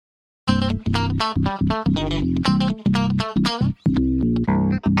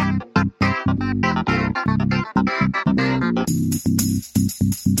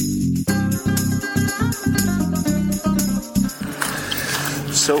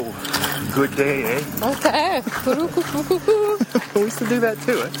So, good day, eh? Okay. We used to do that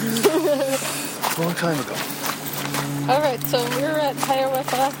too, eh? A long time ago. All right, so we're at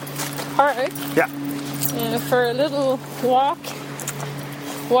Hiawatha Park Yeah. for a little walk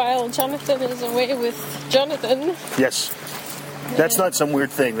while Jonathan is away with Jonathan. Yes. That's not some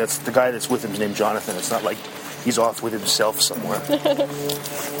weird thing. That's the guy that's with him is named Jonathan. It's not like he's off with himself somewhere.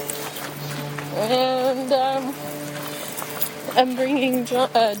 And I'm bringing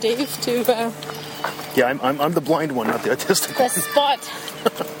Dave to Yeah, I'm the blind one, not the autistic the one. spot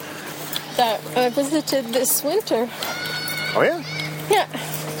that I visited this winter. Oh yeah? Yeah.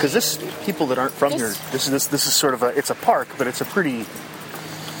 Because this, people that aren't from here, this is sort of it's a park, but it's a pretty,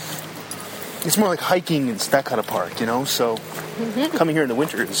 it's more like hiking and that kind of park, you know? So coming here in the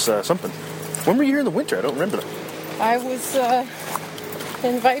winter is something. When were you here in the winter? I don't remember that. I was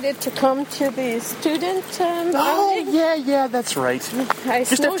invited to come to the student Oh, outing. yeah, that's right. I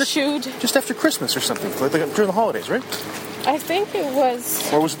snowshoed. Just after Christmas or something, like during the holidays, right? I think it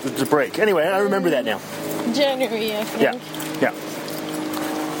was Or was it the break? Anyway, I remember that now. January, I think. Yeah.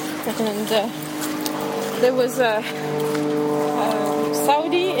 And there was a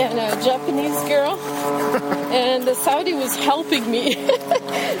Saudi and a Japanese girl, and the Saudi was helping me.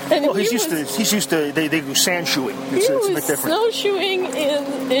 And Well, he's used to. They do sand shoeing. It's a was bit different. snowshoeing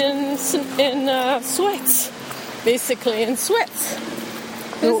in sweats, basically in sweats.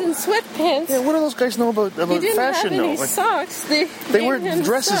 He was in sweatpants. Yeah, what do those guys know about He didn't fashion? have any though? socks. They Wear gave him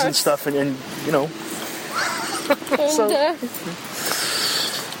dresses and socks. stuff, and you know. And So-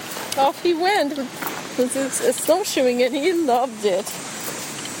 off he went with his snowshoeing, and he loved it.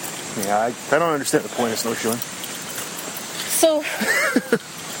 Yeah, I don't understand the point of snowshoeing. So,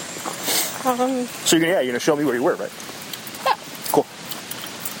 So you're gonna show me where you were, right? yeah. Cool.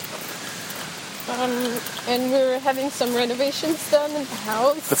 And we're having some renovations done in the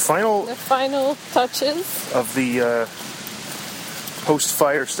house. The final The final touches. of the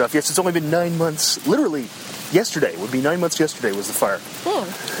post-fire stuff. Yes, it's only been 9 months. Literally, yesterday would be 9 months. Yesterday was the fire.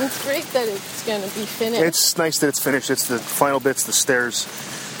 It's great that it's going to be finished. It's nice that it's finished. It's the final bits, the stairs,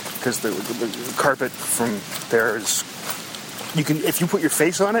 because the carpet from there is. You can, if you put your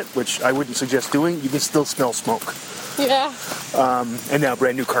face on it, which I wouldn't suggest doing, you can still smell smoke. Yeah. And now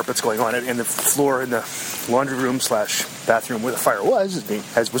brand new carpet's going on it, and the floor in the laundry room / bathroom where the fire was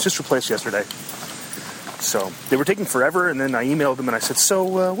just replaced yesterday. So they were taking forever, and then I emailed them and I said, "So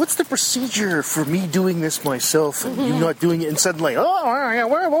what's the procedure for me doing this myself and you not doing it?" And suddenly,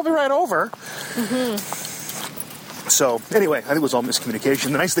 we'll be right over. So anyway, I think it was all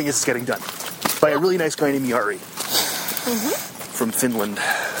miscommunication. The nice thing is it's getting done by a really nice guy named Yari from Finland.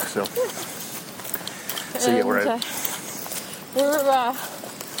 So yeah, we're at.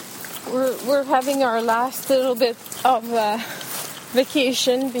 We're having our last little bit of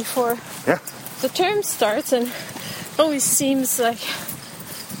vacation before Yeah. the term starts, and it always seems like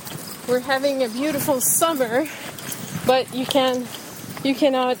we're having a beautiful summer, but you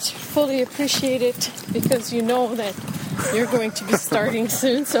cannot fully appreciate it because you know that you're going to be starting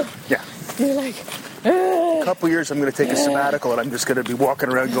soon. So Yeah. you're like, A couple years, I'm going to take a sabbatical, and I'm just going to be walking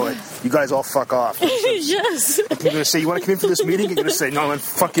around going, "You guys all fuck off." yes. I'm going to say, "You want to come in for this meeting?" You're going to say, "No, man,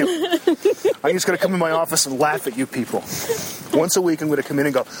 fuck you." I'm just going to come in my office and laugh at you people. Once a week, I'm going to come in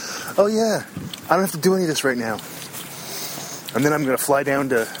and go, "Oh yeah, I don't have to do any of this right now." And then I'm going to fly down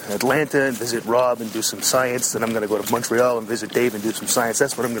to Atlanta and visit Rob and do some science. Then I'm going to go to Montreal and visit Dave and do some science.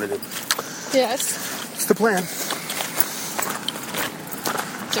 That's what I'm going to do. Yes. It's the plan.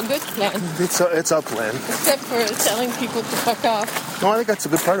 It's a good plan. It's a plan. Except for telling people to fuck off. No, I think that's a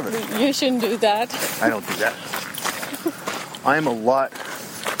good part of it. You shouldn't do that. I don't do that. I am a lot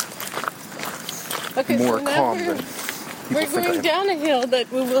Okay, more so now calm than people we're think I going am. down a hill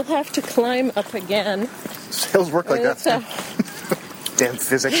that we will have to climb up again. Sales work like that. It's a, Damn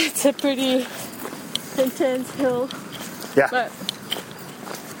physics. it's a pretty intense hill. Yeah. But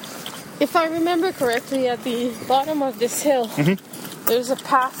if I remember correctly, at the bottom of this hill, there's a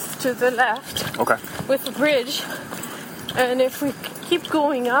path to the left Okay. with a bridge. And if we keep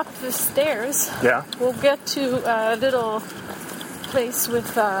going up the stairs, Yeah. we'll get to a little place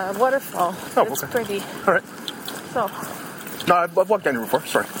with a waterfall. Oh, It's okay. pretty. All right. So, No, I've walked down here before.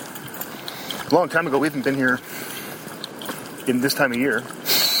 Sorry. A long time ago. We haven't been here in this time of year.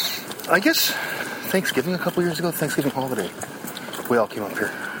 I guess Thanksgiving a couple years ago, Thanksgiving holiday, we all came up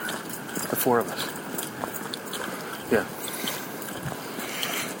here. The four of us. Yeah.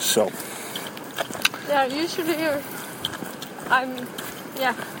 So, Yeah, usually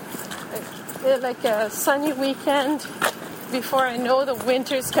like a sunny weekend before I know the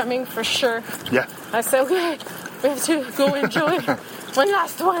winter's coming for sure. Yeah. I say, okay, we have to go enjoy one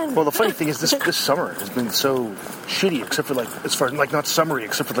last one. Well, the funny thing is this summer has been so shitty, except for like, as far like not summery,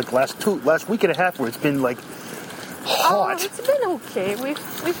 except for like last week and a half where it's been like hot. Oh, it's been okay. We've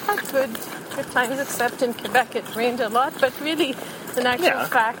had good times, except in Quebec it rained a lot. But really, in actual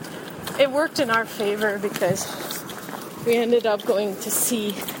fact, it worked in our favor because we ended up going to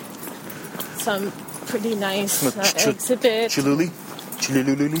see some pretty nice exhibit. Chiluli?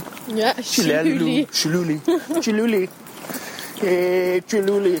 Yeah, Chiluli. Chiluli. Hey,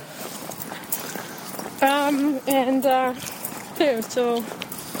 Chiluli. So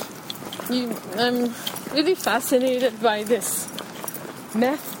I'm really fascinated by this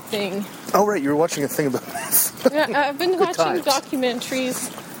meth thing. Oh, right, you were watching a thing about meth. Yeah, I've been watching times.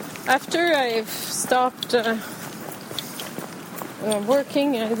 documentaries. After I've stopped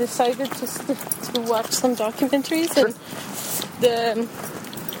working, I decided to watch some documentaries. Sure. And the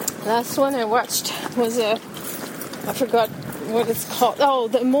last one I watched was I forgot what it's called. Oh,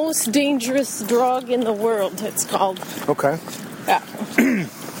 the most dangerous drug in the world, it's called. Okay. Yeah.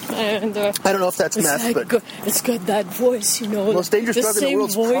 And I don't know if that's meth, like, but it's got that voice, you know. the most dangerous the drug in the same world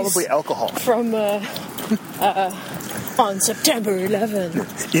is voice probably alcohol. From on September 11, In a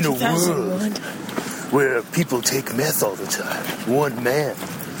 2001. world where people take meth all the time, one man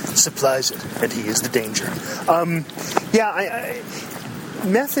supplies it, and he is the danger.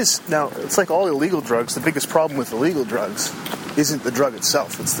 Meth is, now, it's like all illegal drugs. The biggest problem with illegal drugs isn't the drug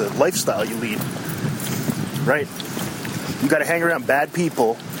itself. It's the lifestyle you lead, right? You got to hang around bad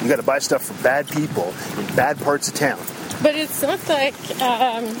people. You got to buy stuff from bad people in bad parts of town. But it's not like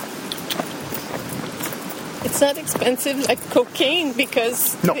it's not expensive like cocaine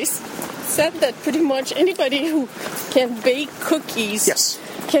because No. they said that pretty much anybody who can bake cookies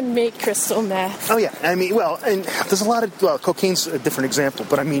can make crystal meth. Oh, yeah. I mean, well, and there's a lot of, cocaine's a different example,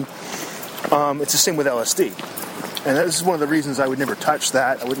 but I mean, it's the same with LSD. And this is one of the reasons I would never touch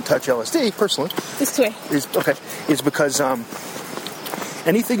that. I wouldn't touch LSD, personally. This way. Is because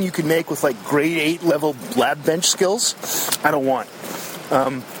anything you can make with, like, grade 8 level lab bench skills, I don't want.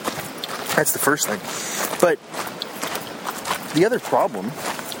 That's the first thing. But the other problem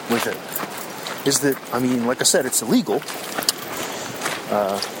with it is that, I mean, like I said, it's illegal.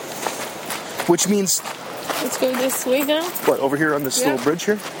 Which means... Let's go this way now. What, over here on this little bridge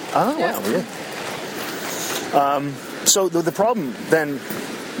here? Oh, yeah. Wow, yeah. So the problem then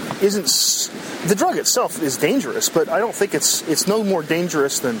isn't... The drug itself is dangerous, but I don't think it's no more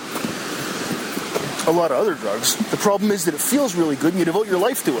dangerous than a lot of other drugs. The problem is that it feels really good and you devote your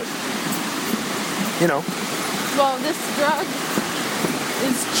life to it. You know? Well, this drug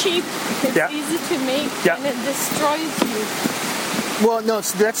is cheap, it's easy to make, and it destroys you. Well, no,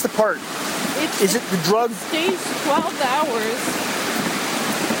 that's the part. Is it the drug? It stays 12 hours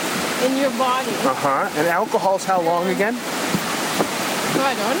in your body. Uh-huh. And alcohol's how long again?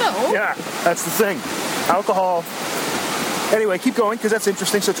 I don't know. Yeah, that's the thing. Alcohol. Anyway, keep going, because that's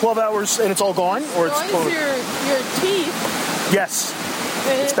interesting. So 12 hours and it's all gone? Or it's destroys your teeth. Yes.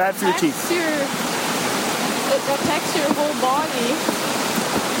 It's bad for your teeth. It affects your whole body.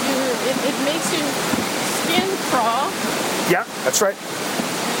 It makes your skin crawl. Yeah, that's right.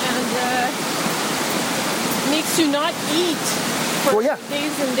 And makes you not eat for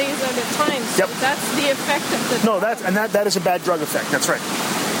days and days at a time. So that's the effect of the drug. No, that is a bad drug effect. That's right.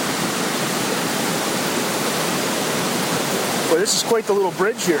 Well, this is quite the little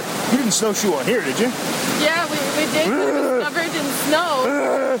bridge here. You didn't snowshoe on here, did you? Yeah, we did. It was covered in snow.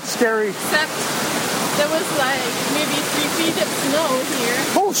 Scary. Except there was like maybe 3 feet of snow here.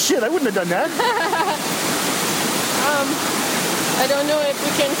 Oh shit, I wouldn't have done that. I don't know if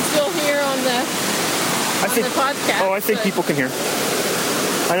we can still hear on the podcast. Oh, I think people can hear.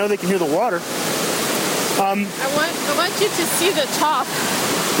 I know they can hear the water. I want you to see the top.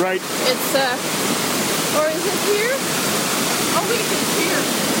 Right. It's or is it here? Oh wait, it's here.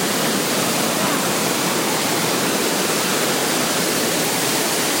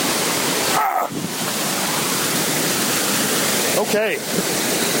 Okay.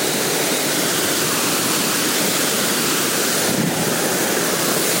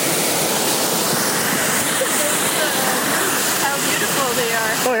 How beautiful they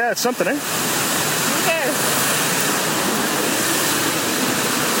are. Oh yeah, it's something, eh? Okay.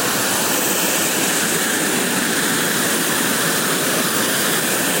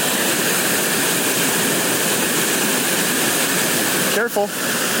 Careful.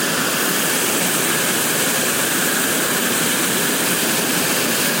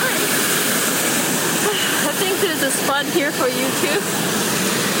 spot here for you too.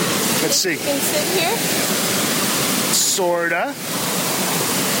 Let's see. You can sit here. Sorta.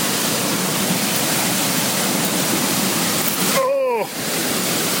 Oh.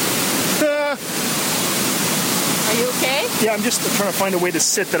 Are you okay? Yeah, I'm just trying to find a way to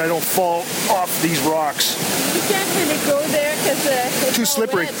sit that I don't fall off these rocks. You can't really go there because it's Too all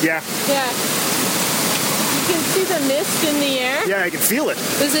slippery. wet. Yeah. Yeah. You can see the mist in the air. Yeah, I can feel it.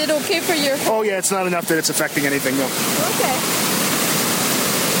 Is it okay for your... Oh, yeah, it's not enough that it's affecting anything, though. Okay.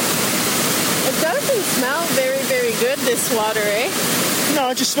 It doesn't smell very, very good, this water, eh? No,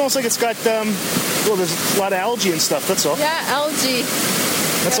 it just smells like it's got, well, there's a lot of algae and stuff, that's all. Yeah, algae.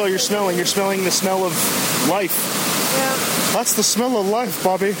 That's all you're smelling. You're smelling the smell of life. Yeah. That's the smell of life,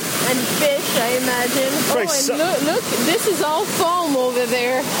 Bobby. And fish, I imagine. Right, Oh, and so- look, this is all foam over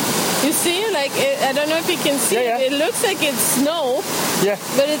there. You see, like, I don't know if you can see Yeah, yeah. it. It looks like it's snow, Yeah,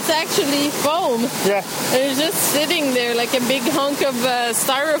 but it's actually foam. yeah, And it's just sitting there like a big hunk of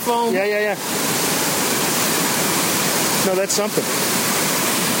styrofoam. yeah. No, that's something.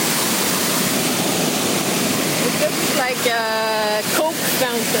 It looks like a Coke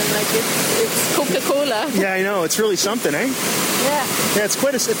fountain, like it's Coca-Cola. Yeah, I know. It's really something, eh? Yeah. Yeah, it's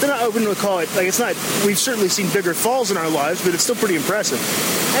quite a... I wouldn't call it... Like, it's not... We've certainly seen bigger falls in our lives, but it's still pretty impressive.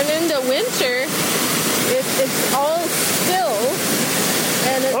 And in the winter, it's all still,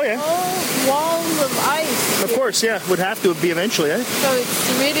 and it's Oh, yeah. all walls of ice. Of course, yeah. Would have to be eventually, eh? So it's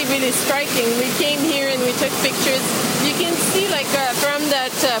really, really striking. We came here and we took pictures. You can see, like, from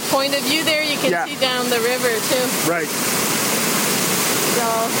that point of view there, you can Yeah. see down the river, too. Right. So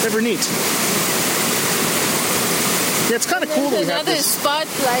Never neat. Yeah, it's kind of cool that there's we have another this. spot,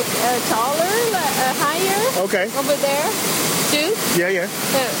 like, taller, higher, Okay. over there, too. Yeah, yeah.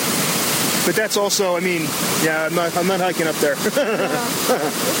 Yeah. But that's also, I mean, yeah, I'm not hiking up there. It's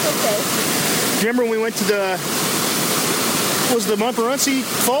okay. Do you remember when we went to was the Montmorency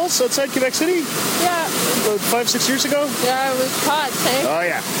Falls outside Quebec City? Yeah. About 5-6 years ago? Yeah, it was hot, eh? Oh,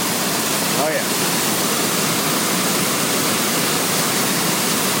 yeah. Oh, yeah.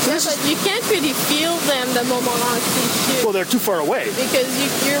 Yeah, but you can't really feel them, the Montmorency shoes. Well, they're too far away. Because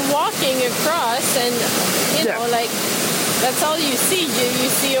you're walking across and, you know, Yeah. like, that's all you see. You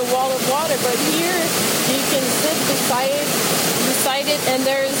see a wall of water, but here you can sit beside it and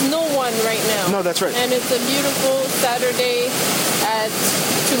there is no one right now. No, that's right. And it's a beautiful Saturday at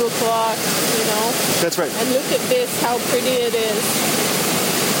 2 o'clock, you know. That's right. And look at this, how pretty it is.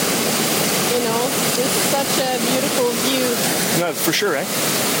 You know, it's such a beautiful view. No, for sure, eh?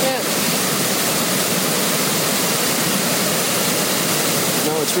 Yeah.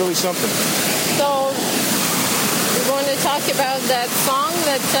 No, it's really something. So, we want to talk about that song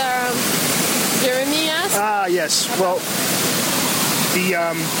that Jeremy asked. Ah, yes. Well,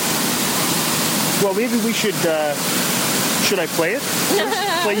 well, maybe we should I play it?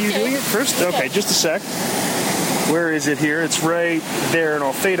 Play you Okay. doing it first? Okay, just a sec. Where is it here? It's right there, and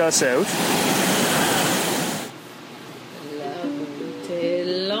I'll fade us out. La route est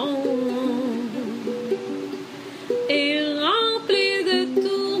longue et remplie de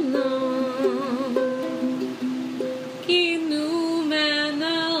tournants qui nous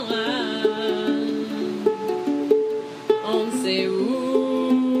mènera on ne sait où,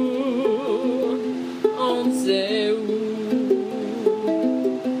 on ne sait où.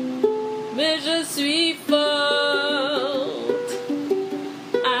 Mais je suis forte,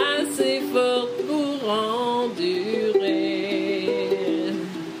 assez forte pour endurer.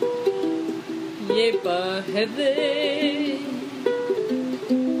 N'ayez pas rêvé.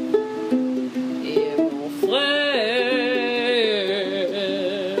 Et mon frère.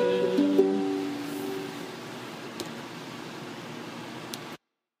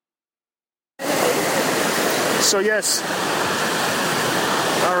 So yes.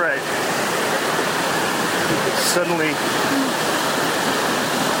 All right. Suddenly.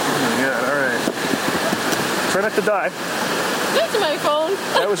 Yeah. All right. Try not to die. That's my phone.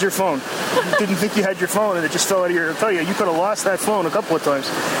 That was your phone. You didn't think you had your phone, and it just fell out of your. I'll tell you, you could have lost that phone a couple of times.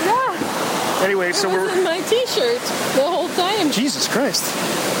 Yeah. Anyway, so It was we're. in my t-shirt the whole time. Jesus Christ.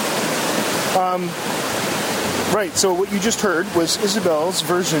 Right, so what you just heard was Isabel's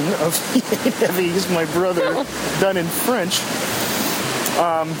version of He's My Brother, done in French.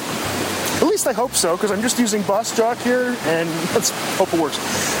 At least I hope so, because I'm just using Boss Jock here, and let's hope it works.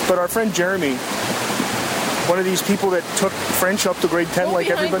 But our friend Jeremy, one of these people that took French up to grade 10 Go like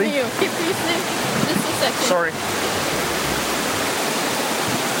behind everybody. You. Keep listening. Just a second. Sorry.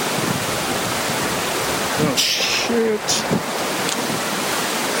 Oh, shit.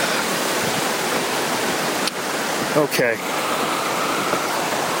 Okay.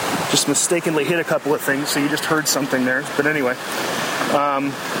 just mistakenly hit a couple of things, so you just heard something there. But anyway,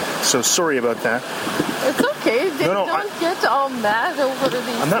 so sorry about that. It's okay. Don't get all mad over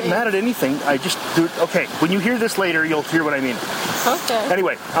these I'm not mad at anything. I just do it. Okay, when you hear this later, you'll hear what I mean. Okay.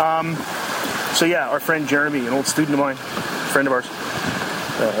 Anyway, so yeah, our friend Jeremy, an old student of mine, friend of ours,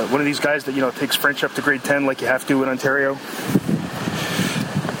 one of these guys that, takes French up to grade 10 like you have to in Ontario,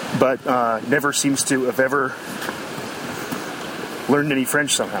 but never seems to have ever learned any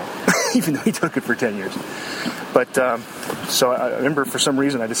French somehow, even though he took it for 10 years. But, so I remember for some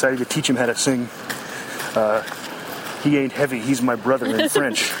reason I decided to teach him how to sing He Ain't Heavy, He's My Brother in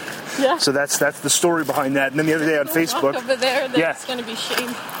French. Yeah. So that's the story behind that. And then the other day on Facebook... Walk over there, that's going to be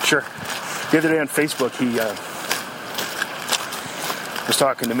shamed. Sure. The other day on Facebook, he was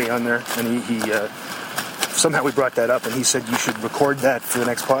talking to me on there, and he somehow we brought that up, and he said, you should record that for the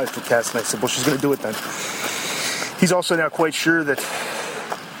next podcast. And I said, well, she's going to do it then. He's also now quite sure that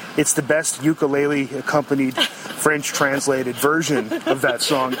it's the best ukulele-accompanied French-translated version of that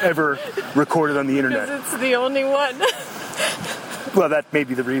song ever recorded on the internet. Because it's the only one. Well, that may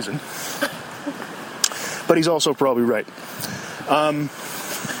be the reason. But he's also probably right.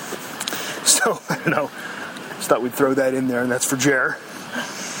 So, I don't know. Just thought we'd throw that in there, and that's for Jer.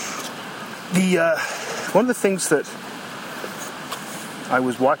 One of the things that I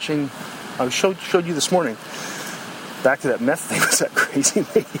was watching, I showed you this morning, back to that meth thing, was that crazy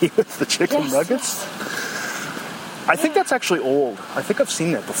lady with the chicken nuggets? I think that's actually old. I think I've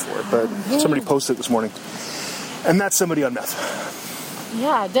seen that before, but somebody posted it this morning. And that's somebody on meth.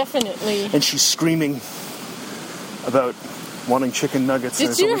 Yeah, definitely. And she's screaming about wanting chicken nuggets. Did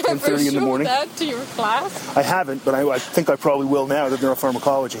and it's you only ever 10:30 in the morning. show that to your class? I haven't, but I think I probably will now that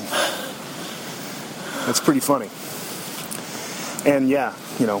neuropharmacology. That's pretty funny. And yeah,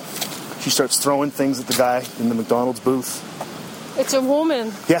 she starts throwing things at the guy in the McDonald's booth. It's a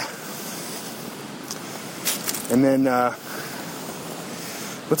woman. Yeah. And then,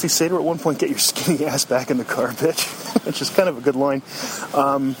 what's he say to her at one point? Get your skinny ass back in the car, bitch. Which is kind of a good line.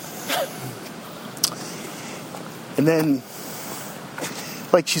 And then,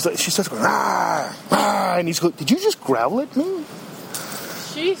 she starts going, ah, ah, and he's going, did you just growl at me?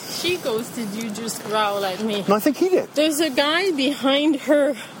 She goes, did you just growl at me? No, I think he did. There's a guy behind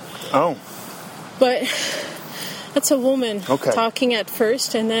her. Oh. But that's a woman talking at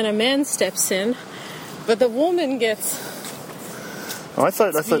first, and then a man steps in. But the woman gets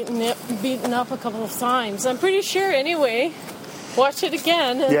beaten up a couple of times. I'm pretty sure anyway. Watch it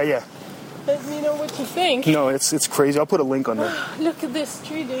again. Yeah. Let me know what you think. No, it's crazy. I'll put a link on there. Look at this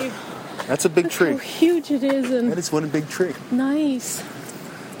tree, Dave. That's a big tree. How huge it is. And that is one big tree. Nice.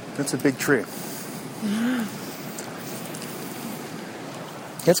 That's a big tree. Yeah.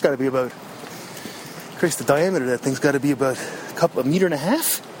 That's got to be about... Chris, the diameter of that thing's got to be about a meter and a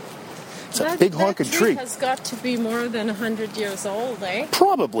half. It's a big honking tree. Has got to be more than 100 years old, eh?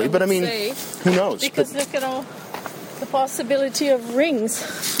 Probably, but I mean, who knows? Because look at all the possibility of rings,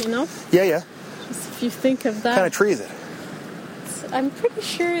 Yeah. Just if you think of that. What kind of tree is it? I'm pretty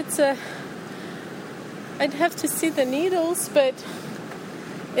sure it's a... I'd have to see the needles, but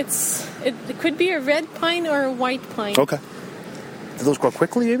it could be a red pine or a white pine. Okay. Do those grow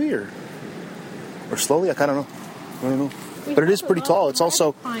quickly, maybe, or slowly? I don't know. But it is pretty tall. It's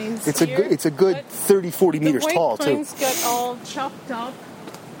also it's a good 30, 40 meters tall too. The white pines got all chopped up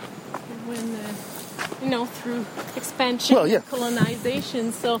when through expansion and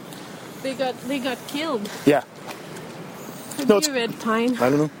colonization, so they got killed. Yeah. Could be a red pine. I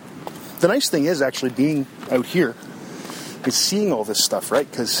don't know. The nice thing is actually being out here is seeing all this stuff, right?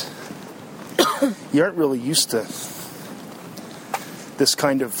 Because you aren't really used to this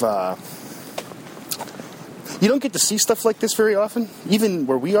kind of... you don't get to see stuff like this very often, even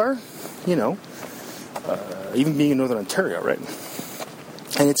where we are, even being in Northern Ontario, right?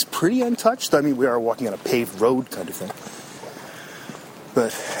 And it's pretty untouched. I mean, we are walking on a paved road kind of thing.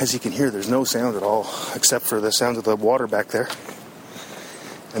 But as you can hear, there's no sound at all, except for the sound of the water back there.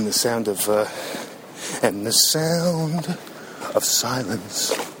 And the sound of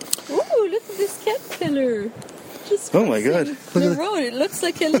silence. Ooh, look at this caterpillar. Oh my God. The road, it looks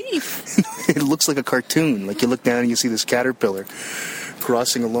like a leaf. It looks like a cartoon. Like you look down and you see this caterpillar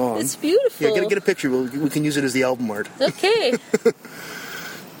crossing along. It's beautiful. Yeah, get a picture. We can use it as the album art. Okay.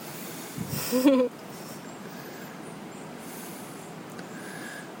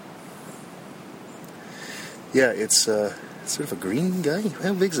 Yeah, it's sort of a green guy.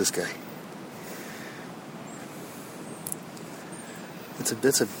 How big is this guy? It's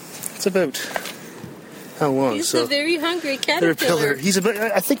about how long? He's a very hungry caterpillar. He's about,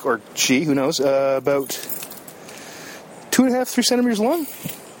 I think, or she, who knows, about 2.5, 3 centimeters long.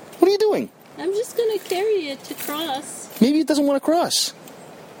 What are you doing? I'm just going to carry it to cross. Maybe it doesn't want to cross.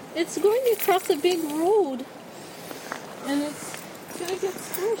 It's going to cross a big road. And it's going to get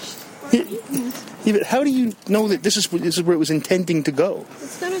squished or eaten. Yeah, but how do you know that this is where it was intending to go?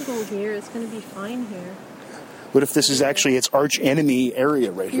 It's going to go here. It's going to be fine here. What if this is actually its arch enemy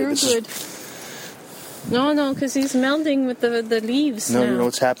area right here? You're good. No, because he's melding with the leaves now. No, you know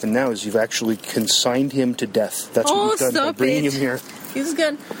what's happened now is you've actually consigned him to death. That's what you've done by bringing him here. He's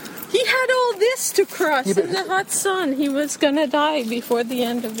gone. He had all this to cross in the hot sun. He was going to die before the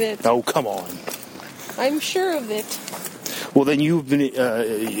end of it. Oh, come on. I'm sure of it. Well, then you've been,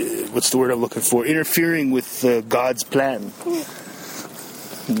 what's the word I'm looking for? Interfering with God's plan.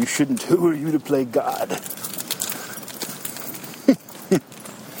 You shouldn't. Who are you to play God?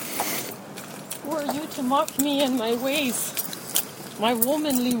 Who are you to mock me and my ways? My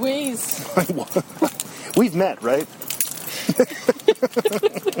womanly ways. We've met, right?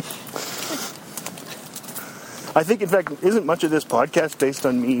 I think, in fact, isn't much of this podcast based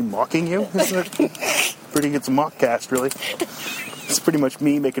on me mocking you? Isn't it? It's a mock cast, really. It's pretty much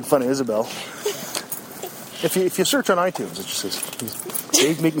me making fun of Isabel. If you search on iTunes, it just says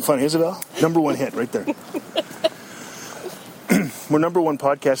Dave making fun of Isabel. #1 hit right there. We're #1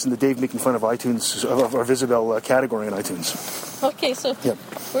 podcast in the Dave making fun of iTunes of Isabel category on iTunes. Okay, so yep.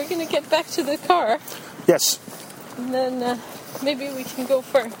 We're going to get back to the car. Yes. And then maybe we can go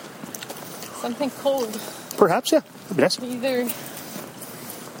for something cold. Perhaps, yeah. That'd be nice. Either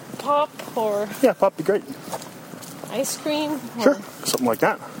pop or... Yeah, pop would be great. Ice cream. Sure, something like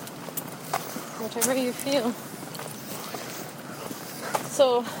that. Whatever you feel.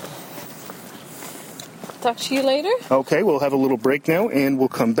 So, talk to you later. Okay, we'll have a little break now, and we'll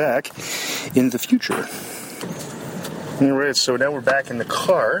come back in the future. All right, so now we're back in the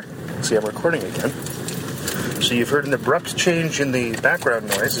car. See, I'm recording again. So you've heard an abrupt change in the background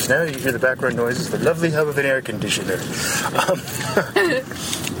noises. Now you hear the background noises, the lovely hum of an air conditioner.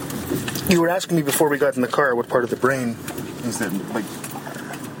 You were asking me before we got in the car what part of the brain is that, like,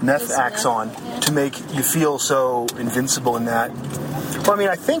 meth acts on to make you feel so invincible in that. Well, I mean,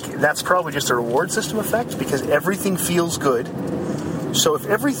 I think that's probably just a reward system effect because everything feels good. So if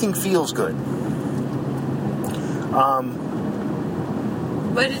everything feels good,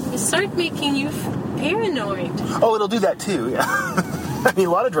 but it start making you paranoid. Oh, it'll do that too, yeah. I mean,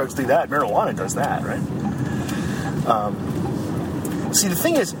 a lot of drugs do that. Marijuana does that, right? See, the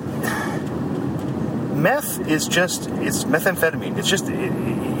thing is, meth is just, it's methamphetamine. It's just,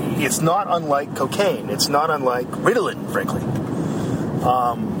 it's not unlike cocaine. It's not unlike Ritalin, frankly.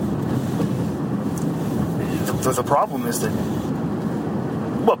 The problem is that,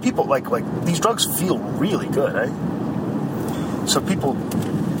 well, people like these drugs feel really good, eh? So people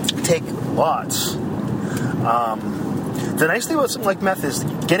take lots. The nice thing about something like meth is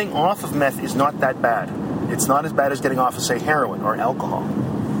getting off of meth is not that bad. It's not as bad as getting off of, say, heroin or alcohol.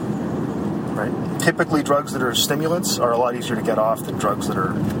 Right? Typically, drugs that are stimulants are a lot easier to get off than drugs that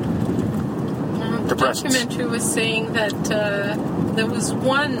are depressants. The documentary was saying that there was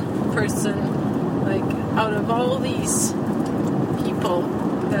one person, like, out of all these people,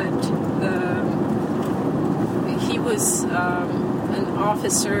 that he was an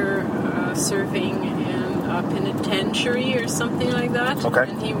officer serving in a penitentiary or something like that. Okay.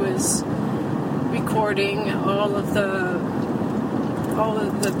 And he was recording all of the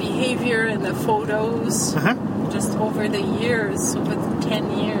behavior and the photos just over the years, over the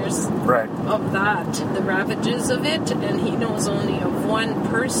 10 years right. of that, the ravages of it, and he knows only of one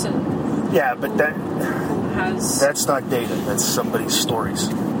person. Yeah, but that's not data. That's somebody's stories,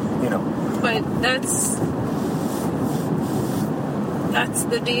 you know. But that's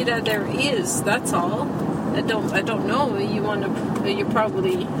the data there is. That's all. I don't know. You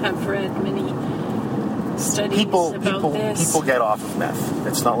probably have read many studies about this. People get off of meth.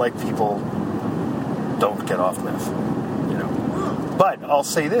 It's not like people don't get off meth, you know. But I'll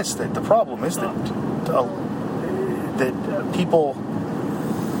say this: that the problem is that people,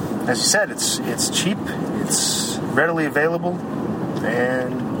 as you said, it's cheap, it's readily available,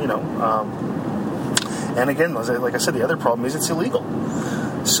 and you know. And again, like I said, the other problem is it's illegal.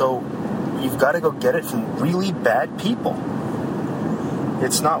 So you've got to go get it from really bad people.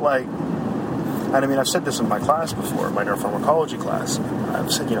 It's not like, and I mean, I've said this in my class before, my neuropharmacology class.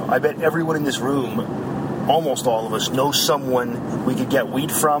 I've said, you know, I bet everyone in this room, almost all of us, know someone we could get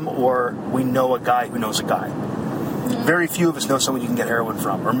weed from, or we know a guy who knows a guy. Very few of us know someone you can get heroin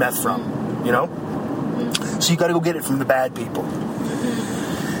from or meth from, you know? So you got to go get it from the bad people.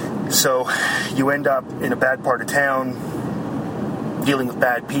 So you end up in a bad part of town dealing with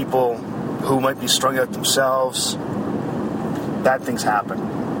bad people who might be strung out themselves. Bad things happen.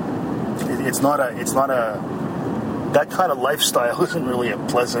 it's not a that kind of lifestyle isn't really a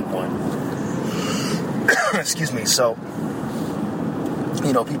pleasant one. Excuse me. So,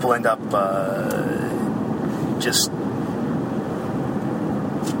 people end up just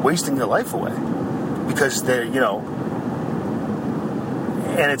wasting their life away because they're,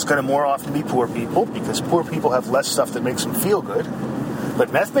 and it's going to more often be poor people because poor people have less stuff that makes them feel good.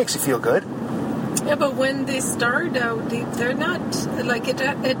 But meth makes you feel good. Yeah, but when they start out, they're not, like, it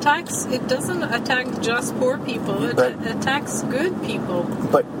doesn't attack just poor people. It attacks good people.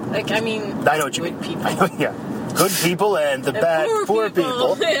 But, like, I mean, I know what you mean. People. I know, yeah. Good people and the bad poor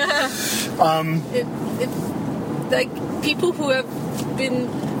people. Yeah. Like, people who have been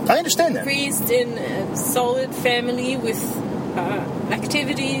I understand that. raised in a solid family with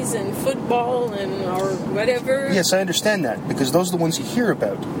activities and football and or whatever. Yes, I understand that because those are the ones you hear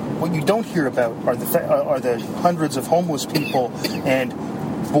about. What you don't hear about are the hundreds of homeless people and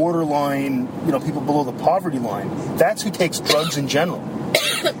borderline, people below the poverty line. That's who takes drugs in general.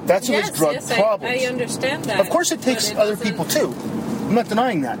 That's who has drug problems. I understand that. Of course, it takes other people too. I'm not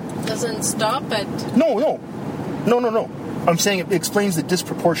denying that. Doesn't stop at. No. I'm saying it explains the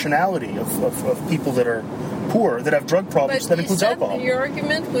disproportionality of people that are poor that have drug problems. That includes alcohol. Your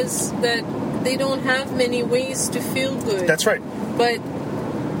argument was that they don't have many ways to feel good. That's right. But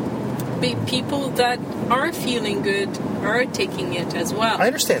people that are feeling good are taking it as well. I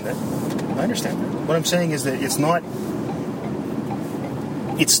understand that. What I'm saying is that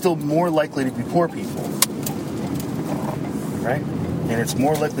it's still more likely to be poor people. Right? And it's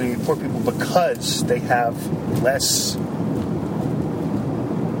more likely to be poor people because they have less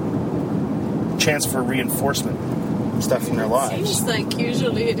chance for reinforcement stuff in their lives. It seems like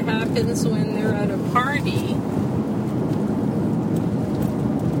usually it happens when they're at a party.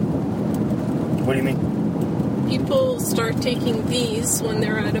 What do you mean? People start taking these when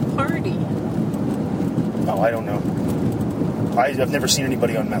they're at a party. Oh, I don't know. I've never seen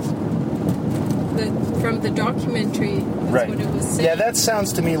anybody on meth. From the documentary, that's right. What it was saying. Yeah, that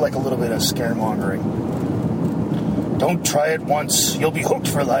sounds to me like a little bit of scaremongering. Don't try it once, you'll be hooked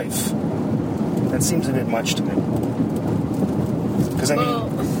for life. That seems a bit much to me. Because I'm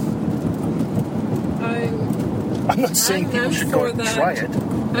not saying people should go and try it.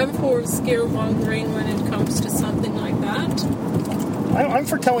 I'm for scaremongering when it comes to something like that. I'm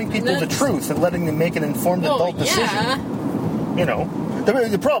for telling people the truth and letting them make an informed adult decision.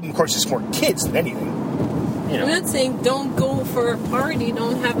 The problem, of course, is more kids than anything. I'm not saying don't go for a party,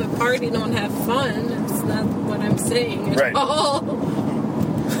 don't have a party, don't have fun. It's not what I'm saying at all.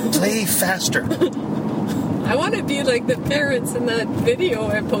 Play faster. I want to be like the parents in that video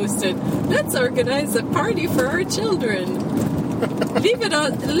I posted. Let's organize a party for our children. Leave it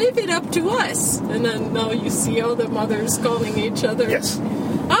up to us. And then now you see all the mothers calling each other. Yes.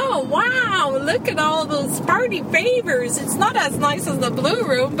 Oh, wow, look at all those party favors. It's not as nice as the Blue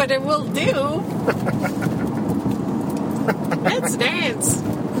Room, but it will do. Let's dance.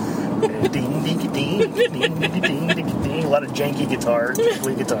 Ding, ding, ding, ding, ding, ding, ding, ding. A lot of janky guitar,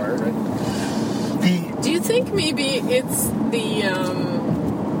 tinkly guitar, right? Do you think maybe it's the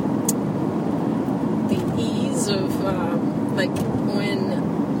ease of like when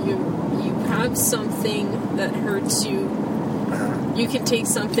you have something that hurts you, you can take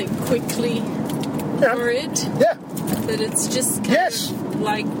something quickly for it? Yeah. That it's just kind of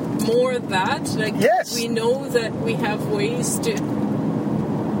like more that, like we know that we have ways to,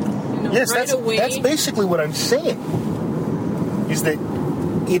 right away. That's basically what I'm saying. Is that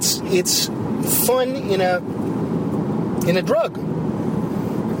it's fun in a drug,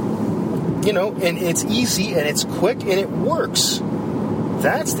 and it's easy and it's quick and it works.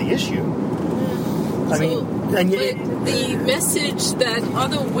 That's the issue. The message that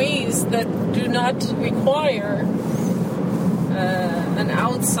other ways that do not require an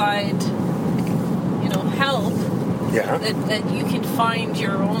outside, help. Yeah. That you can find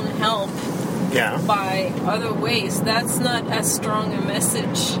your own help. Yeah. By other ways. That's not as strong a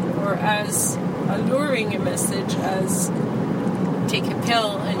message or as alluring a message as take a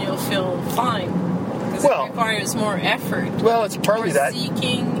pill and you'll feel fine. Because it requires more effort. Well, it's partly that.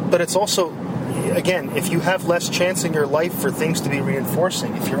 Seeking. But it's also, again, if you have less chance in your life for things to be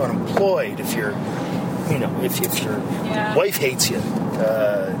reinforcing, if you're unemployed, if you're, if your wife hates you,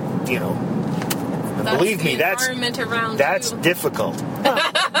 believe me, that's difficult.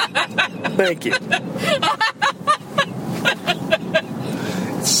 Thank you.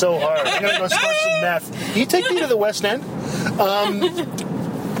 It's so hard. I'm going to go start some meth. Can you take me to the West End?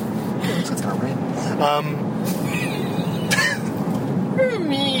 You're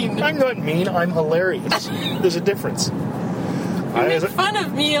mean. I'm not mean. I'm hilarious. There's a difference. make fun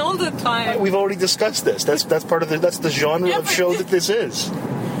of me all the time. We've already discussed this. That's part of that's the genre of show that this is.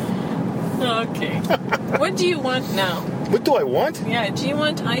 Okay. What do you want now? What do I want? Yeah. Do you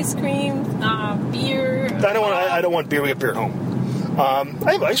want ice cream, beer? I don't want beer. We get beer at home.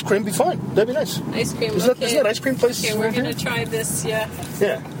 I have ice cream. Be fine. That'd be nice. Ice cream. Isn't that ice cream place? Okay, we're gonna try this. Yeah.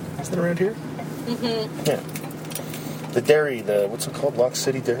 Yeah. Is that around here? Mm-hmm. Yeah. The dairy. What's it called? Lock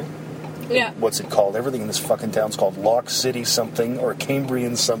City Dairy. Yeah. What's it called? Everything in this fucking town's called Lock City something, or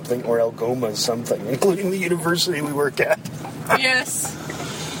Cambrian something, or Algoma something, including the university we work at. Yes.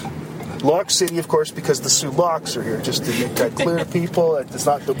 Lock City, of course, because the Sioux Locks are here, just to make that clear to people. It does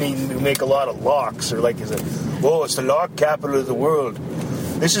not mean we make a lot of locks, or like, it's the lock capital of the world.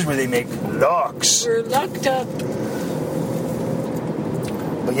 This is where they make locks. We're locked up.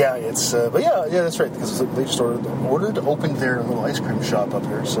 But yeah, that's right, because they just opened their little ice cream shop up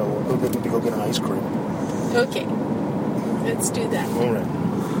here, so we'll go get an ice cream. Okay. Let's do that. All right.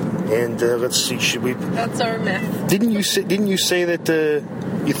 And let's see, should we... That's our meth. Didn't you say that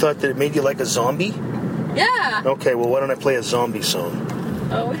you thought that it made you like a zombie? Yeah. Okay, well, why don't I play a zombie song?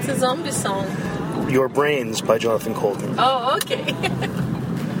 Oh, what's a zombie song? Your Brains by Jonathan Coulton. Oh, okay.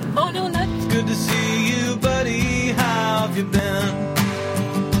 Oh, no, not... It's good to see you, buddy. How have you been?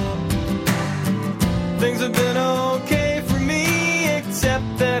 Things have been okay for me,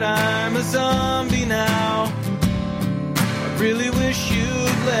 except that I'm a zombie now. I really wish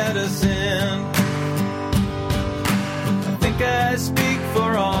you'd let us in. I think I speak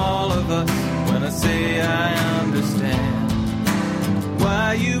for all of us when I say I understand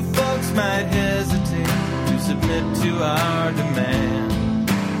why you folks might hesitate to submit to our demand.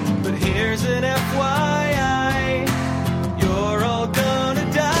 But here's an FYI, you're all gonna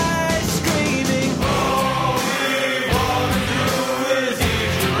die screaming. All we wanna do is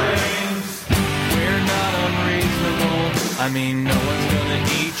eat your brains. We're not unreasonable, I mean no one's gonna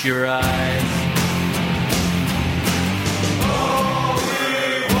eat your eyes. All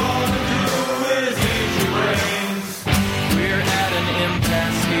we wanna do is eat your brains. We're at an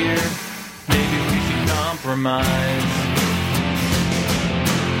impasse here, maybe we should compromise.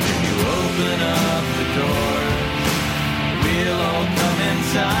 Open up the door, we'll all come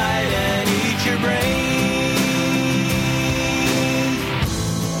inside and eat your brains.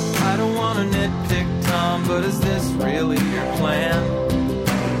 I don't want to nitpick, Tom, but is this really your plan?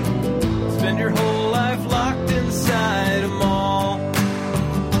 Spend your whole life locked inside a mall.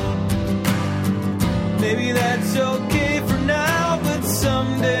 Maybe that's okay for now, but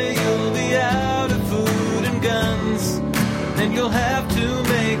someday you'll be out of food and guns, and you'll have to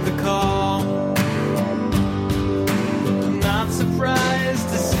make the call. I'm not surprised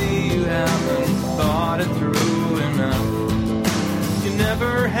to see you haven't thought it through enough. You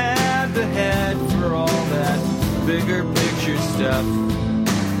never had the head for all that bigger picture stuff.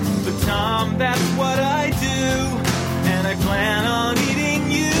 But Tom, that's what I do, and I plan on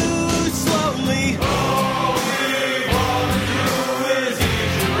eating you slowly. All we wanna do is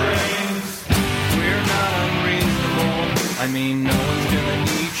eat your brains. We're not unreasonable, I mean no one's gonna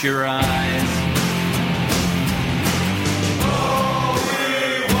eat your eyes. All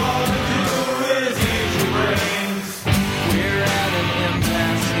we wanna do is eat your brains. We're at an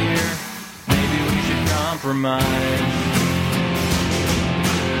impasse here, maybe we should compromise.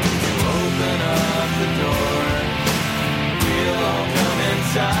 Open up the door, we'll all come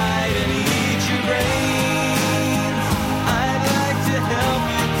inside and eat your brains. I'd like to help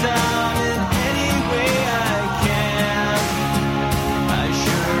you, Tom, in any way I can. I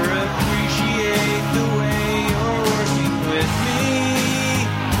sure appreciate the way you're working with me.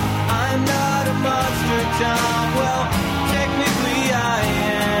 I'm not a monster, Tom. Well, technically I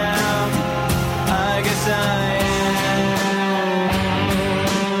am. I guess I am.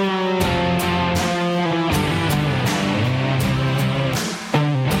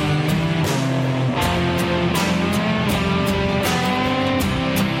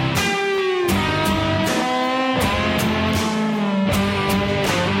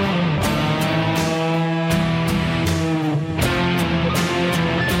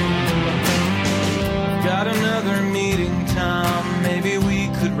 Got another meeting, Tom. Maybe we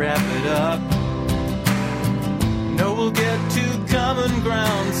could wrap it up. No, we'll get to common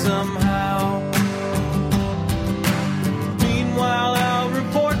ground somehow. Meanwhile, I'll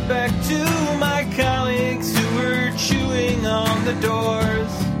report back to my colleagues who are chewing on the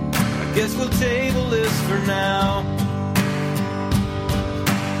doors. I guess we'll table this for now.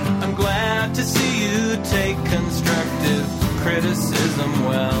 I'm glad to see you take constructive criticism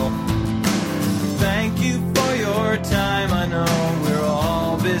well. Thank you for your time, I know we're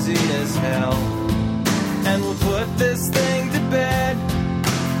all busy as hell. And we'll put this thing to bed.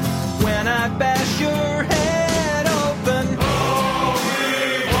 might bash your head open. All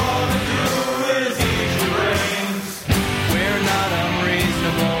we wanna do is eat your brains. We're not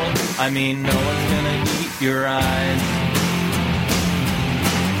unreasonable. I mean, no one's gonna eat your eyes.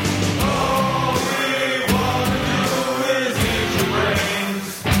 All we wanna do is eat your brains.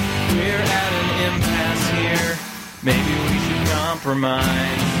 We're at an impasse here. Maybe we should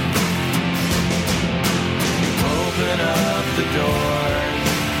compromise. Open up the doors.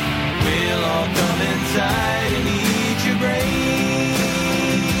 We'll all come inside and eat your brains.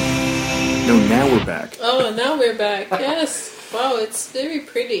 No, now we're back. Oh, now we're back. Yes. Wow, it's very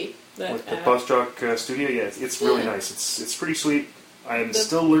pretty. That With the app. Buzzjock Studio, yeah, it's really Yeah. nice. It's pretty sweet. I'm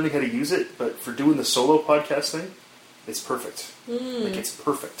still learning how to use it, but for doing the solo podcast thing, it's perfect. Like, it's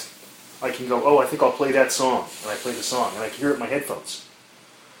perfect. I can go, oh, I think I'll play that song, and I play the song, and I can hear it in my headphones.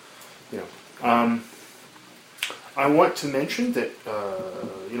 You know, I want to mention that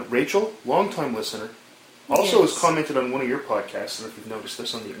Rachel, longtime listener, also has commented on one of your podcasts. I don't know if you've noticed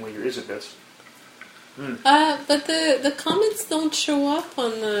this on one of your Isabits. But the comments don't show up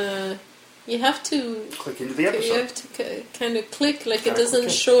on the. You have to. Click into the You episode. have to kind of click, like it Gotta doesn't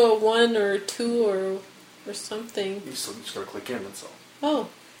click in. show a 1 or a 2 or something. You still just gotta click in, that's all. Oh,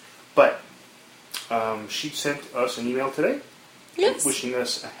 But she sent us an email today yes. wishing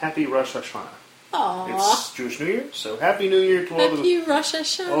us a happy Rosh Hashanah. Aww. It's Jewish New Year, so Happy New Year to Happy Rosh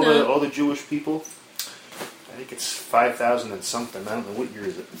Hashanah. all the Jewish people. I think it's 5,000 and something. I don't know, what year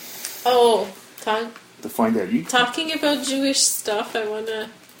is it? Oh, To find out. talking about Jewish stuff, I want to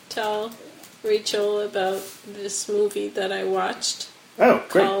tell Rachel about this movie that I watched Oh,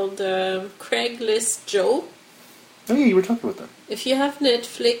 great. called Craigslist Joe. Oh yeah, you were talking about that. If you have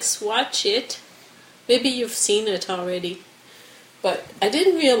Netflix, watch it. Maybe you've seen it already. But I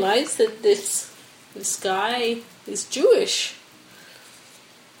didn't realize that this guy is Jewish.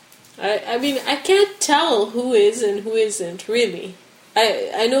 I mean, I can't tell who is and who isn't, really.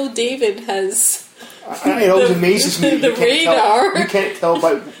 I know David has... It always amazes me. the You can't radar. You can't tell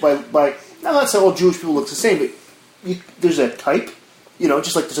by. Now, that's how all Jewish people look the same, but there's a type.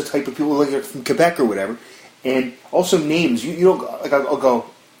 Just like there's a type of people like from Quebec or whatever, and also names. You don't like. I'll go.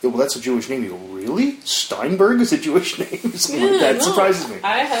 Yeah, well, that's a Jewish name. You go, really? Steinberg is a Jewish name. Something like that. It surprises me.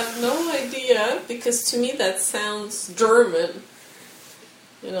 I have no idea, because to me that sounds German.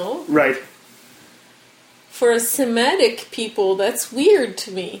 Right. For Semitic people, that's weird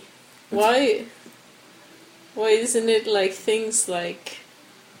to me. Why isn't it like things like,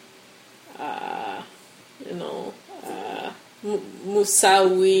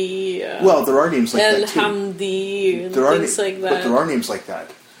 Musawi, Well, there are names like that too. El-Hamdi, and things like that? But there are names like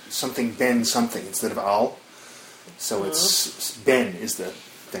that. Something Ben something instead of Al. So it's Ben is the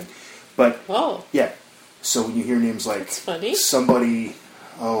thing. But Oh, yeah. So when you hear names like That's funny. somebody,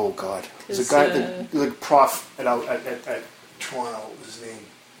 oh god, there's a 'Cause, guy like prof at Toronto. What was his name?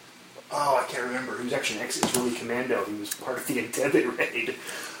 Oh, I can't remember. He was actually an ex-Israeli commando. He was part of the Entebbe raid.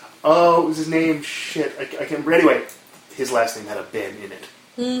 Oh, what was his name? Shit, I can't remember. Anyway, his last name had a Ben in it,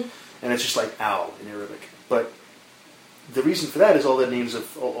 and it's just like Al in Arabic. But the reason for that is all the names of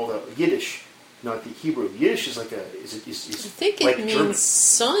all the Yiddish, not the Hebrew. Yiddish is like is I think like it means German.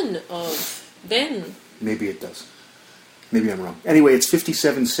 son of Ben. Maybe it does. Maybe I'm wrong. Anyway, it's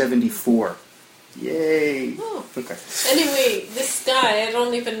 5774. Yay! Oh. Okay. Anyway, this guy, I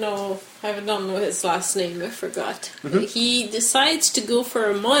don't know his last name, I forgot. He decides to go for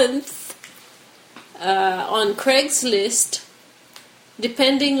a month on Craigslist,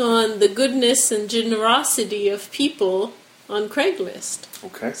 depending on the goodness and generosity of people on Craigslist.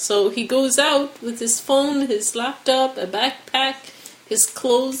 Okay. So he goes out with his phone, his laptop, a backpack, his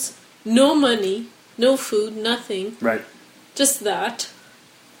clothes, no money, no food, nothing, Right. just that.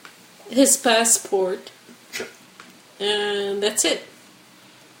 His passport, Sure. and that's it.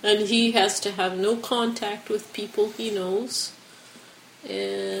 And he has to have no contact with people he knows,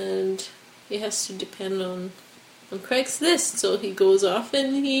 and he has to depend on Craigslist. So he goes off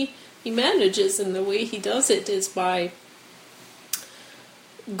and he manages, and the way he does it is by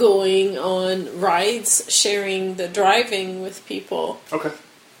going on rides, sharing the driving with people. Okay.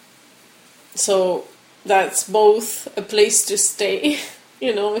 So that's both a place to stay.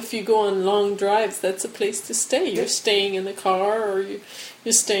 If you go on long drives, that's a place to stay. You're staying in the car, or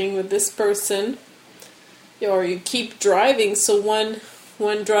you're staying with this person, or you keep driving. So one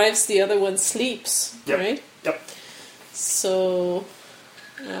drives, the other one sleeps, Yep. right? Yep. So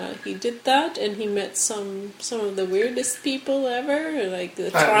he did that, and he met some of the weirdest people ever, like the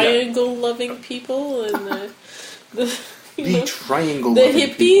triangle-loving people, and the triangle. the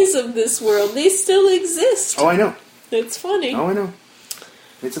hippies of this world. They still exist. Oh, I know. It's funny. Oh, I know.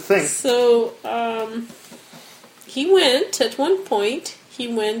 It's a thing. So, he went, at one point, he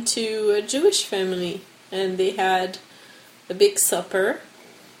went to a Jewish family, and they had a big supper,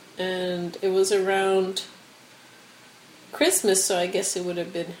 and it was around Christmas, so I guess it would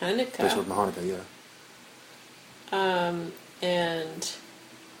have been Hanukkah. That's what Hanukkah, yeah. And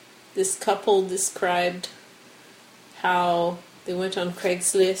this couple described how they went on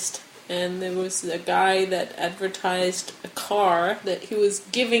Craigslist, and there was a guy that advertised a car, that he was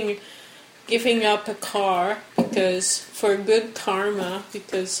giving up a car because for good karma,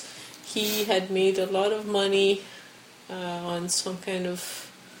 because he had made a lot of money on some kind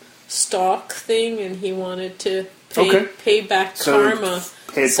of stock thing, and he wanted to pay back karma.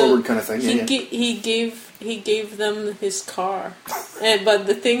 Pay it forward kind of thing. He gave them his car, but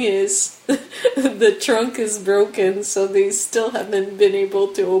the thing is, the trunk is broken, so they still haven't been able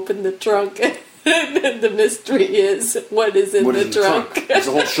to open the trunk. The mystery is what is in the trunk. Is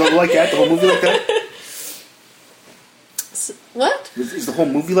the whole show like that? The whole movie like that? What? Is the whole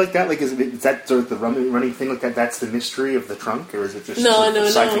movie like that? Like, is that sort of the running thing like that? That's the mystery of the trunk, or is it just no?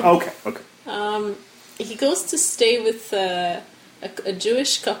 Okay. He goes to stay with a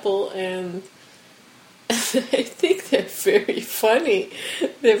Jewish couple, and I think they're very funny.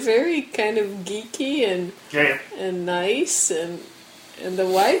 They're very kind of geeky and nice, and the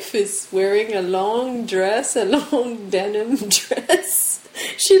wife is wearing a long dress, a long denim dress.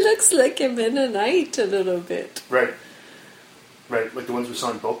 She looks like a Mennonite a little bit. Right, like the ones we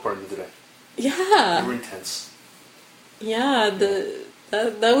saw in Bulk Barn the other day. Yeah. They were intense. Yeah,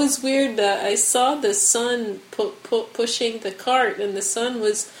 that was weird. I saw the son pushing the cart, and the son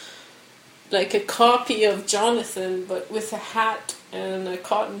was like a copy of Jonathan, but with a hat and a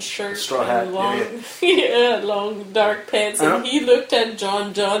cotton shirt, straw and hat, long dark pants. And he looked at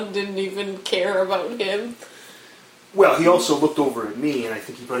John. John didn't even care about him. Well, he also looked over at me, and I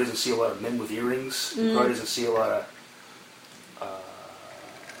think he probably doesn't see a lot of men with earrings. He probably doesn't see a lot of...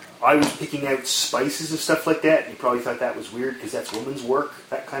 I was picking out spices and stuff like that, and he probably thought that was weird because that's woman's work,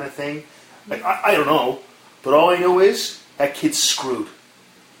 that kind of thing. Like, I don't know, but all I know is that kid's screwed.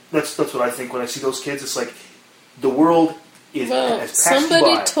 That's what I think when I see those kids. It's like the world has passed you by.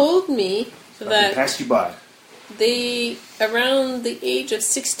 Somebody told me that passed you by. They, around the age of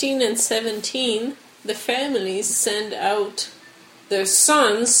 16 and 17, the families send out their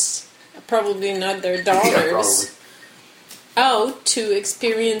sons, probably not their daughters, out to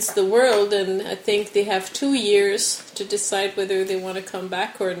experience the world, and I think they have 2 years to decide whether they want to come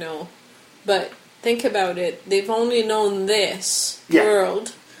back or no. But think about it, they've only known this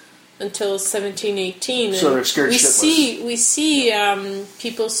world until 17, 18. So they're scared shitless. We see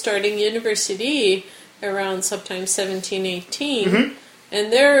people starting university around sometime 17, 18,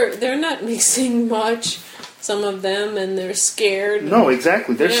 and they're not mixing much, some of them, and they're scared. No,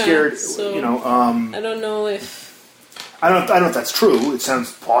 exactly. They're scared, so, I don't know if... I don't know if that's true. It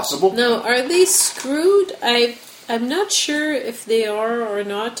sounds possible. No, are they screwed? I'm not sure if they are or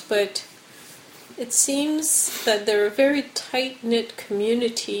not, but it seems that they're a very tight-knit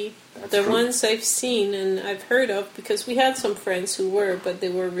community. That's the true. Ones I've seen and I've heard of, because we had some friends who were, but they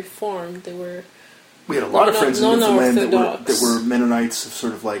were Reformed. We had a lot of friends in Newfoundland that were Mennonites,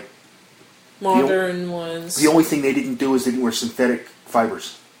 sort of like... modern ones. The only thing they didn't do is they didn't wear synthetic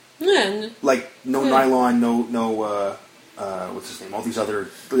fibers. Yeah. Like, no nylon, no what's his name? All these other...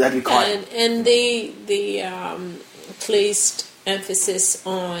 That'd be cotton. And they placed emphasis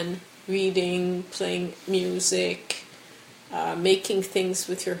on reading, playing music, making things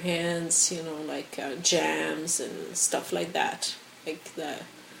with your hands, like jams and stuff like that. Like the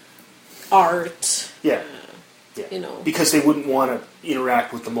art. Yeah. Because they wouldn't want to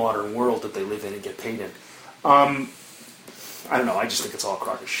interact with the modern world that they live in and get paid in. I don't know, I just think it's all a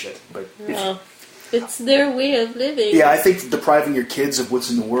crock of shit. But it's their way of living. Yeah, I think depriving your kids of what's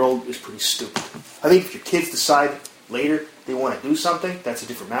in the world is pretty stupid. I think if your kids decide later they want to do something, that's a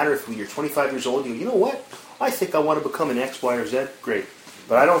different matter. If when you're 25 years old, you go, you know what? I think I want to become an X, Y, or Z. Great.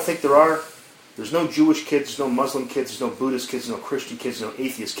 But I don't think there's no Jewish kids, there's no Muslim kids, there's no Buddhist kids, there's no Christian kids, there's no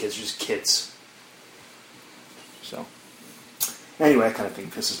atheist kids, there's just kids. So... Anyway, that kind of thing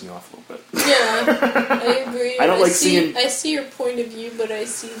pisses me off a little bit. Yeah, I agree. I don't like seeing... I see your point of view, but I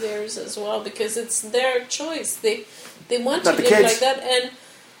see theirs as well, because it's their choice. They want to live like that, and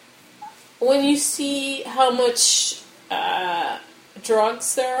when you see how much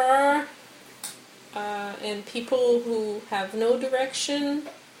drugs there are, and people who have no direction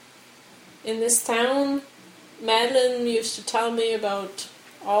in this town, Madeline used to tell me about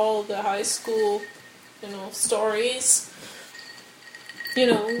all the high school, stories.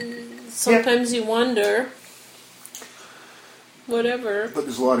 Sometimes you wonder. whatever. But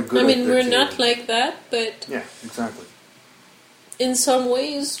there's a lot of good. I mean, there we're too. not like that, but Yeah, exactly. in some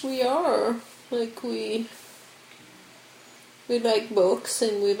ways we are. Like we like books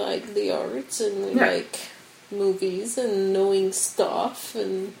and we like the arts and we like movies and knowing stuff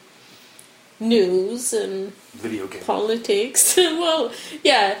and news and Video games. politics. Well,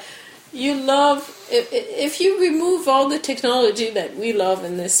 yeah, you love... If you remove all the technology that we love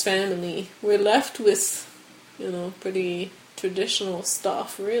in this family, we're left with, pretty traditional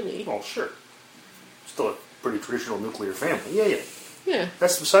stuff, really. Oh, sure. Still a pretty traditional nuclear family. Yeah, yeah. Yeah.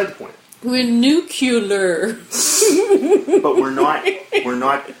 That's beside the point. We're nuclear. But we're not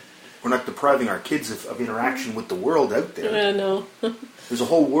depriving our kids of interaction with the world out there. I know. There's a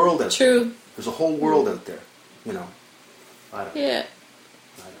whole world out there. True. There's a whole world out there. I don't know. Yeah.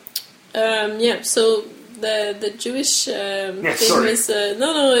 So the Jewish thing sorry. was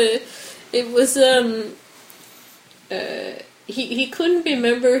it was he couldn't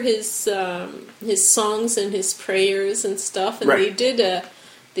remember his songs and his prayers and stuff, and Right.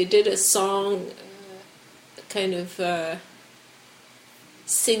 they did a song kind of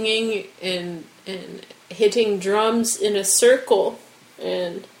singing and hitting drums in a circle,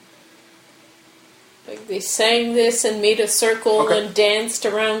 and like they sang this and made a circle Okay. and danced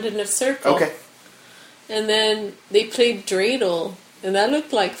around in a circle. Okay. And then they played dreidel, and that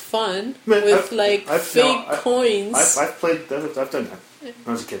looked like fun Man, with fake coins. I've played that. I've done that when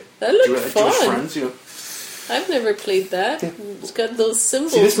I was a kid. That looked Jewish fun. friends, I've never played that. It's got those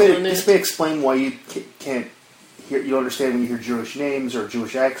symbols See, this on this it. may explain why you can't hear. You don't understand when you hear Jewish names or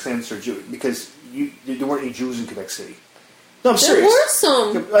Jewish accents or because there weren't any Jews in Quebec City. No, I'm There serious. were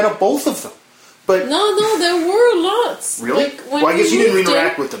some. I know both of them, but No, there were lots. really, Like, when well, I guess we you didn't moved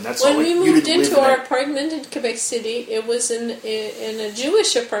interact in- with them. That's all. When Like, we you moved didn't live into in our that- apartment in Quebec City, it was in a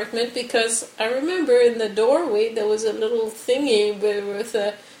Jewish apartment because I remember in the doorway there was a little thingy with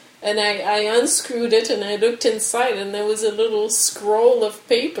a, and I unscrewed it and I looked inside and there was a little scroll of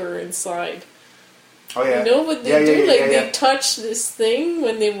paper inside. Oh yeah. You know what they Yeah, do? yeah, Like yeah. they touch this thing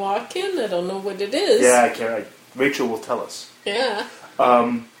when they walk in. I don't know what it is. Yeah, I can't. Rachel will tell us. Yeah.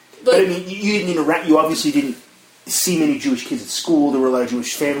 But I mean, you didn't interact. You obviously didn't see many Jewish kids at school. There were a lot of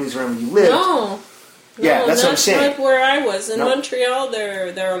Jewish families around where you lived. No. Yeah, that's what I'm saying. Not where I was. In No. Montreal,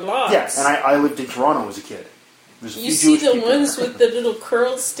 there are lots. Yeah, and I lived in Toronto as a kid. There's a You few see Jewish the people. ones with the little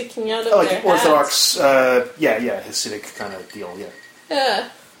curls sticking out of like their Orthodox, hats. Hasidic kind of deal. Yeah. Yeah.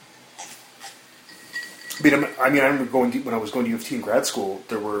 I mean, I remember when I was going to U of T in grad school,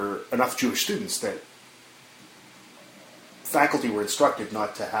 there were enough Jewish students that faculty were instructed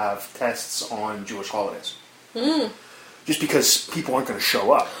not to have tests on Jewish holidays. Just because people aren't going to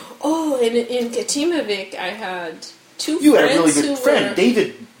show up. Oh, in Katimavik, I had two You had friends a really who good friend. were...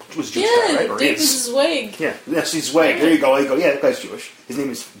 David was Jewish, guy, right? Or David is. Zweig. Yeah, yes, he's Zweig. There you go. I go, yeah, that guy's Jewish. His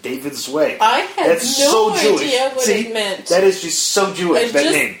name is David Zweig. I had That's no so idea Jewish. what See, it meant. That is just so Jewish,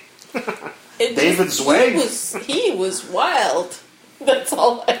 that name. David Zweig? He was wild. That's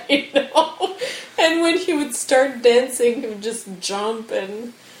all I know. And when he would start dancing, he would just jump,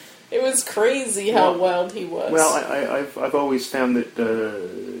 and it was crazy how wild he was. Well, I've always found that,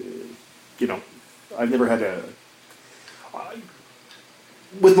 I've never had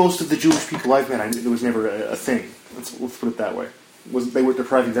with most of the Jewish people I've met, there was never a thing. Let's put it that way. They were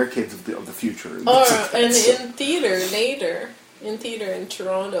depriving their kids of the future. And in theater later, in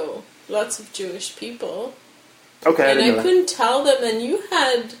Toronto, lots of Jewish people. Okay, And I didn't I know couldn't tell them, and you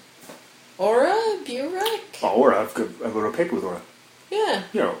had Aura Burek? that. Oh, Aura. I've got a paper with Aura. Yeah.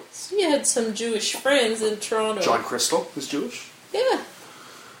 You know, So you had some Jewish friends in Toronto. John Crystal is Jewish. Yeah.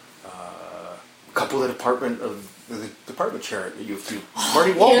 A couple of the department chair at U of T.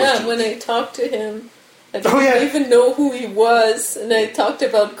 Marty Wall was Yeah, Jewish. when I talked to him, I Oh, didn't yeah. even know who he was, and I talked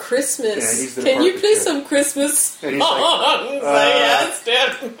about Christmas. Yeah, he's the Can you department play chair. some Christmas songs? And he's like, I asked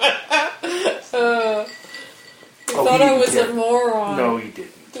him. He thought he I didn't was care. a moron. No, he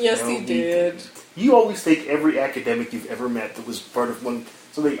didn't. Yes, No, he did. didn't. You always take every academic you've ever met that was part of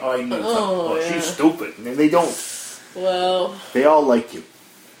somebody I knew. Oh, yeah. She's stupid. And they don't. Well, They all like you.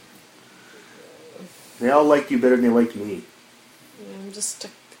 They all like you better than they like me.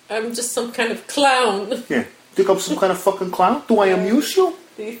 I'm just some kind of clown. Yeah. Think I'm some kind of fucking clown? Do I amuse you?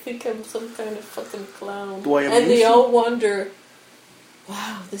 They think I'm some kind of fucking clown. Do I and amuse they you? all wonder,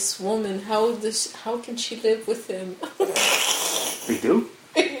 wow, this woman, how can she live with him? They do?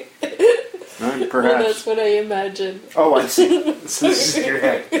 Well, Perhaps. that's what I imagine. Oh, I see. So this is in your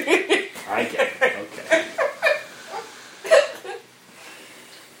head. I get it. Okay.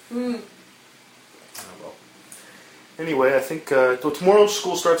 Oh, well. Anyway, I think tomorrow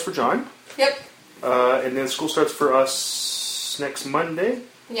school starts for John. Yep. And then school starts for us next Monday.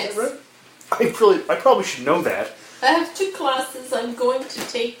 Yes. Is that right? I probably should know that. I have 2 classes. I'm going to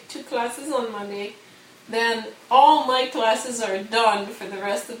take 2 classes on Monday. Then all my classes are done for the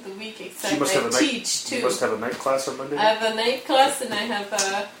rest of the week, except I teach too. You must have a night class on Monday? I have a night class and I have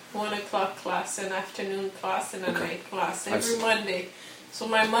a 1 o'clock class, an afternoon class, and a night class every Monday. So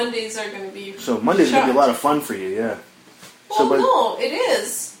my Mondays are going to be So Monday's going to be a lot of fun for you, yeah. Well, no, it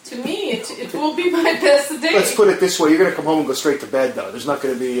is. To me, it will be my best day. Let's put it this way. You're going to come home and go straight to bed, though. There's not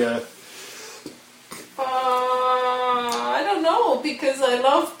going to be... I don't know, because I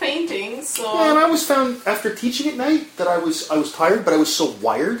love painting, so... Yeah, and I always found, after teaching at night, that I was tired, but I was so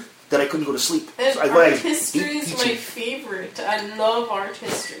wired that I couldn't go to sleep. And so art history is my favorite. I love art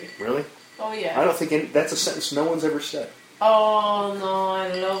history. Really? Oh, yeah. I don't think that's a sentence no one's ever said. Oh, no, I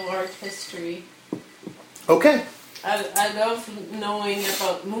love art history. Okay. I love knowing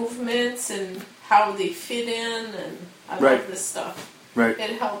about movements and how they fit in, and I love this stuff. Right.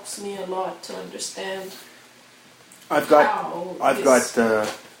 It helps me a lot to understand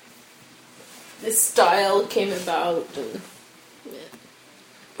this style came about. And,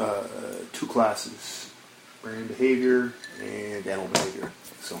 2 classes. Brain behavior and animal behavior.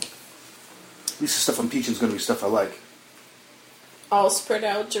 So, at least the stuff I'm teaching is going to be stuff I like. all spread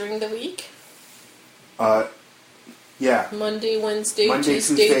out during the week? Yeah. Monday, Wednesday, Monday,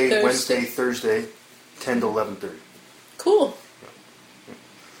 Tuesday, Tuesday, Thursday. Wednesday, Thursday, 10 to 11:30. Cool.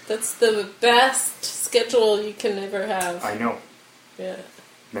 That's the best schedule you can ever have. I know. Yeah.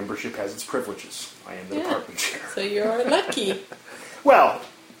 Membership has its privileges. I am the department chair. So you're lucky. Well,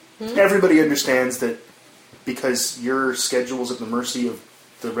 everybody understands that because your schedule is at the mercy of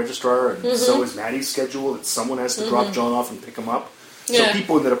the registrar, and so is Maddie's schedule, that someone has to drop John off and pick him up. So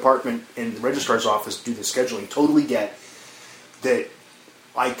people in the department in the registrar's office do the scheduling. Totally get that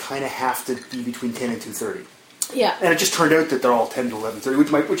I kind of have to be between 10 and 2:30. Yeah. And it just turned out that they're all 10 to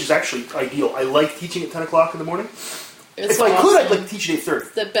 11:30, which is actually ideal. I like teaching at 10 o'clock in the morning. If I could, I'd like to teach at 8:30.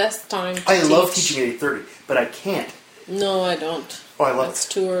 It's the best time to I love teaching at 8:30, but I can't. No, I don't. Oh, I love it. It's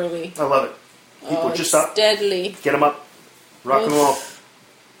too early. I love it. People just up. Deadly. Get them up. Rock and roll.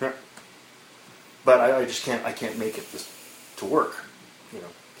 Yeah. But I just can't. I can't make it to work.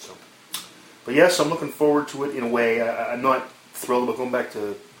 So. But yes, I'm looking forward to it in a way. I'm not thrilled about going back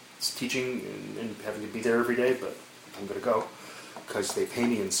to teaching and having to be there every day, but I'm going to go because they pay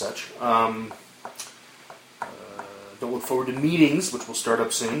me and such. Don't look forward to meetings, which will start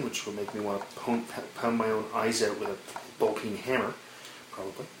up soon, which will make me want to pound my own eyes out with a bulking hammer,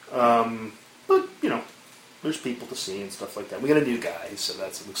 probably. But, there's people to see and stuff like that. We got a new guy, so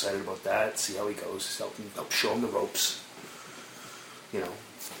I'm excited about that. See how he goes. Help show him the ropes.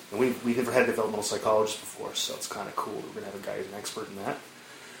 And we've never had a developmental psychologist before, so it's kind of cool. We're going to have a guy who's an expert in that.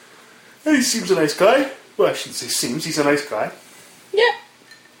 And he seems a nice guy. Well, I shouldn't say seems. He's a nice guy. Yeah.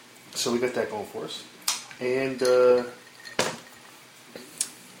 So we got that going for us. And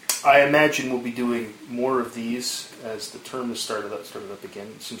I imagine we'll be doing more of these as the term has started up again.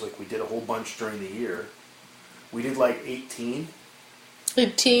 It seems like we did a whole bunch during the year. We did like 18.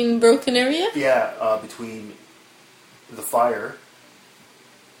 18 broken area? Yeah, between the fire,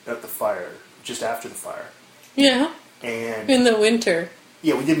 just after the fire. Yeah. And in the winter.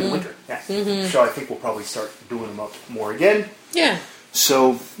 Yeah, we did in the winter. Yeah. Mm-hmm. So I think we'll probably start doing them up more again. Yeah.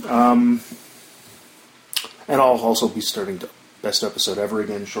 So, and I'll also be starting to best episode ever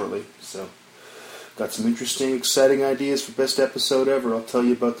again shortly. So, got some interesting, exciting ideas for best episode ever. I'll tell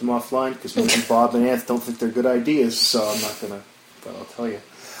you about them offline because maybe Bob and Anth don't think they're good ideas. So I'm not gonna, but I'll tell you.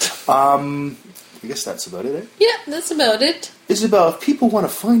 I guess that's about it. Eh? Yeah, that's about it. Isabel, if people want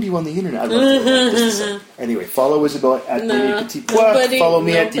to find you on the internet, I'd love to know that. Just a sec. Anyway, follow Isabel at follow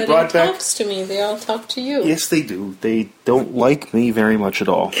me at D Broadbeck. Nobody talks to me. They all talk to you. Yes, they do. They don't like me very much at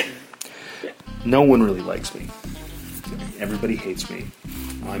all. No one really likes me. Everybody hates me.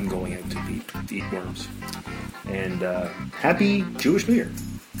 I'm going out to eat worms. And happy Jewish New Year.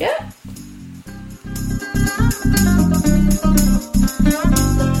 Yeah.